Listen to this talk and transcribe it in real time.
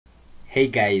Hey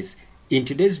guys, in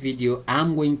today's video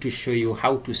I'm going to show you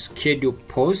how to schedule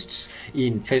posts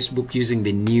in Facebook using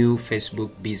the new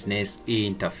Facebook business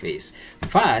interface.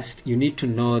 First, you need to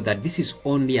know that this is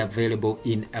only available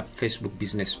in a Facebook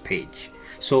business page,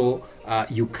 so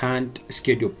you can't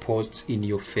schedule posts in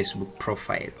your Facebook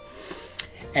profile.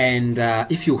 And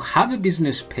if you have a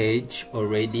business page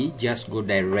already, just go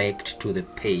direct to the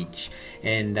page.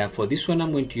 And for this one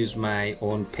I'm going to use my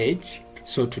own page.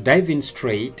 So to dive in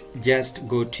straight, just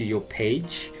go to your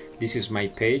page. This is my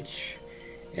page,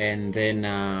 and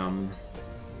then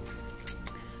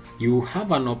you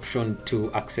have an option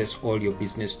to access all your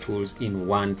business tools in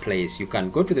one place. You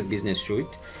can go to the business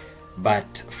suite,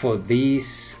 but for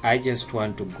this I just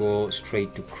want to go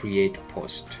straight to create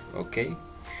post. Okay,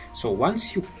 so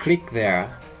once you click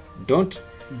there, don't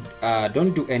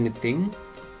do anything,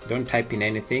 don't type in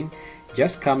anything.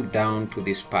 Just come down to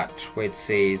this part where it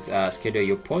says schedule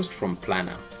your post from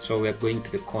planner. So we're going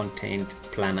to the content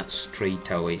planner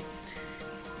straight away.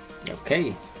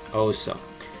 Okay, awesome.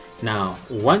 Now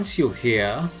once you're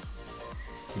here,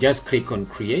 just click on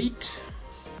create.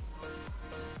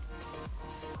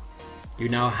 You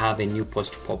now have a new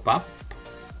post pop up,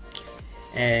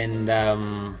 and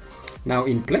now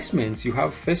in placements you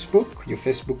have Facebook, your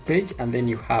Facebook page, and then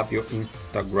you have your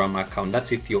Instagram account.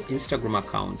 That's if your Instagram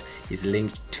account is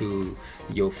linked to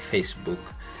your Facebook.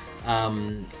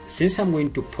 Since I'm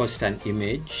going to post an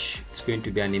image, it's going to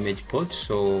be an image post,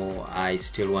 so I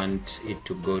still want it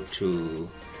to go to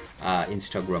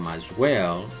Instagram as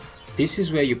well. This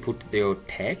is where you put your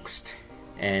text,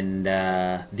 and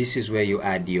this is where you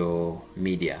add your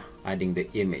media, adding the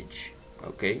image.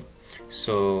 Okay,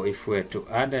 so if we're to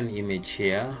add an image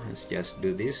here, let's just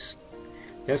do this.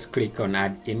 Just click on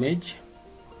add image.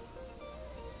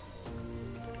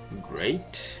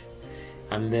 Great.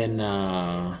 And then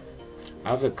I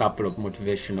have a couple of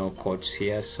motivational quotes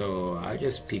here, so I'll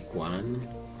just pick one.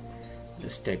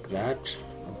 Let's take that,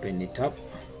 open it up.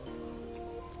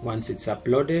 Once it's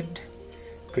uploaded,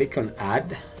 click on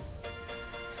add.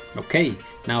 Okay,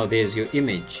 now there's your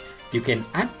image. You can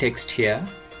add text here.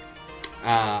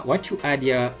 What you add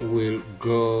here will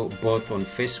go both on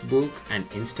Facebook and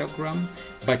Instagram,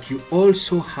 but you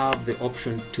also have the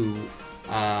option to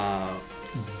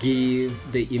give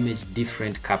the image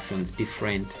different captions,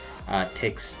 different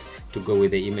text to go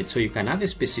with the image. So you can have a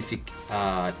specific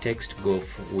text go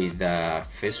with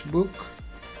Facebook.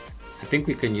 I think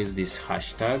we can use these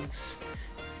hashtags,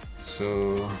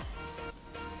 so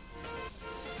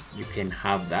you can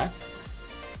have that.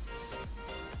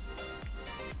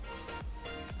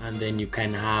 And then you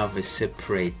can have a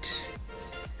separate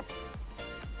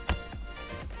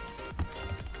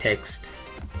text.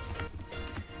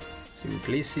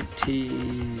 Simplicity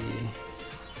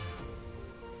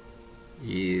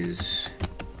is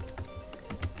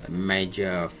a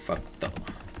major factor.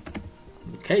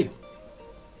 Okay,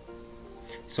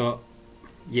 so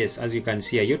yes, as you can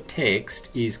see here, your text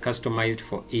is customized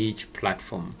for each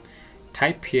platform.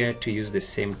 Type here to use the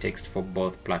same text for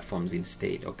both platforms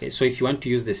instead. Okay, so if you want to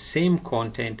use the same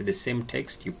content, the same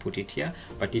text, you put it here.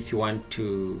 But if you want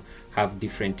to have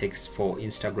different text for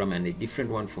Instagram and a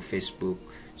different one for Facebook,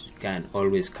 you can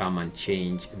always come and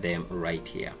change them right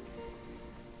here.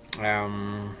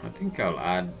 I think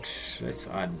let's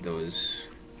add those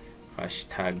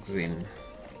hashtags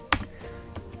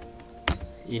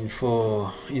in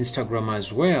for Instagram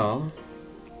as well.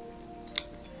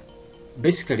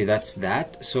 Basically that's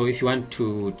that. So if you want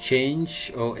to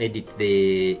change or edit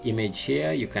the image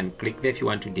here, you can click there. If you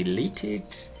want to delete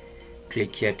it,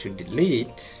 click here to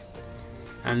delete,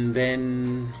 and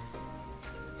then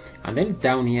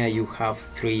down here you have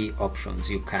three options.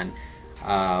 You can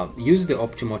use the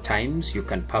optimal times. You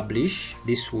can publish.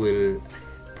 This will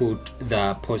put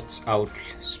the posts out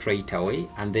straight away,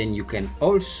 and then you can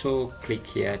also click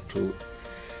here to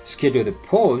schedule the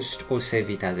post or save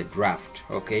it as a draft.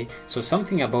 Okay, so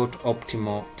something about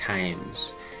optimal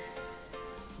times.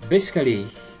 Basically,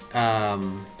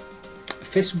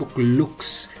 Facebook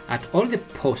looks at all the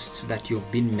posts that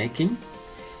you've been making,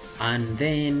 and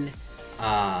then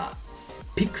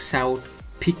picks out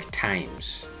peak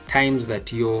times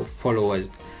that your followers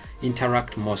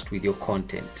interact most with your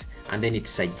content, and then it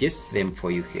suggests them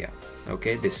for you here.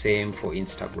 Okay, the same for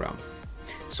Instagram.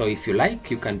 So if you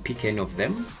like, you can pick any of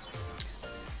them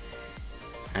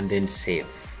and then save.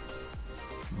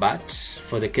 But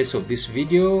for the case of this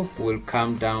video, we'll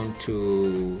come down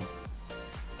to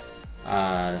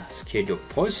schedule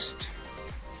post,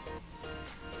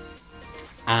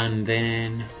 and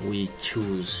then we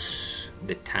choose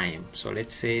the time. So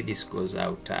let's say this goes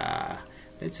out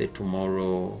let's say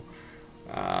tomorrow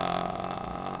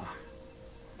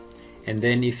And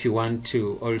then if you want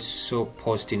to also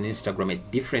post in Instagram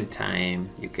at different time,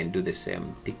 you can do the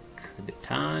same. Pick the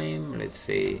time, let's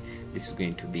say this is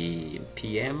going to be in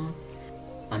PM,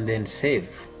 and then save.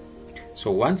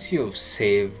 So once you've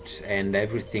saved and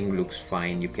everything looks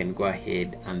fine, you can go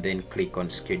ahead and then click on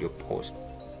schedule post.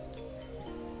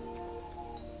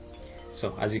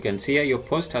 So as you can see here, your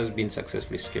post has been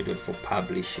successfully scheduled for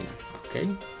publishing. Okay,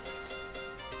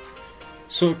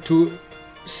 so to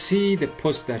see the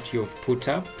post that you've put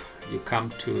up, you come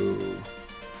to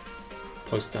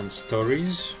post and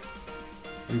stories,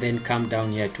 and then come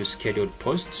down here to scheduled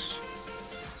posts.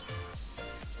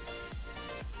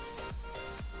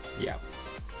 Yeah,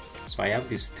 so I have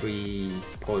these 3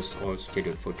 posts all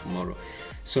scheduled for tomorrow.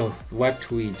 So what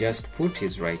we just put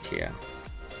is right here.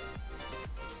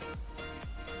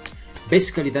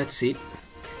 Basically that's it.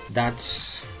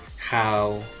 That's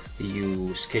how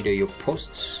you schedule your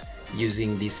posts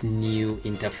using this new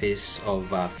interface of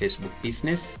Facebook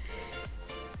Business.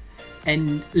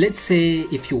 And let's say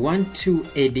if you want to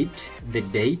edit the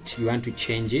date, you want to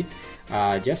change it,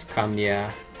 just come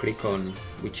here, click on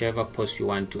whichever post you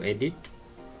want to edit,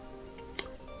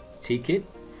 tick it,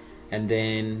 and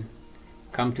then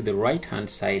come to the right hand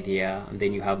side here, and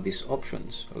then you have these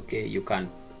options. Okay, you can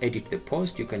edit the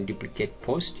post, you can duplicate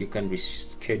post, you can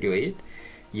reschedule it,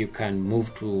 you can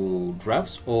move to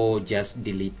drafts, or just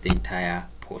delete the entire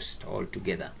post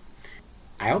altogether.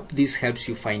 I hope this helps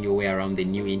you find your way around the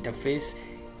new interface.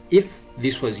 If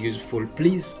this was useful,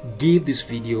 please give this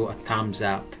video a thumbs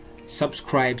up,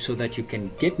 subscribe so that you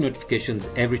can get notifications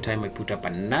every time I put up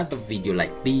another video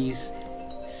like this.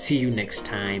 See you next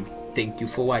time. Thank you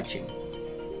for watching.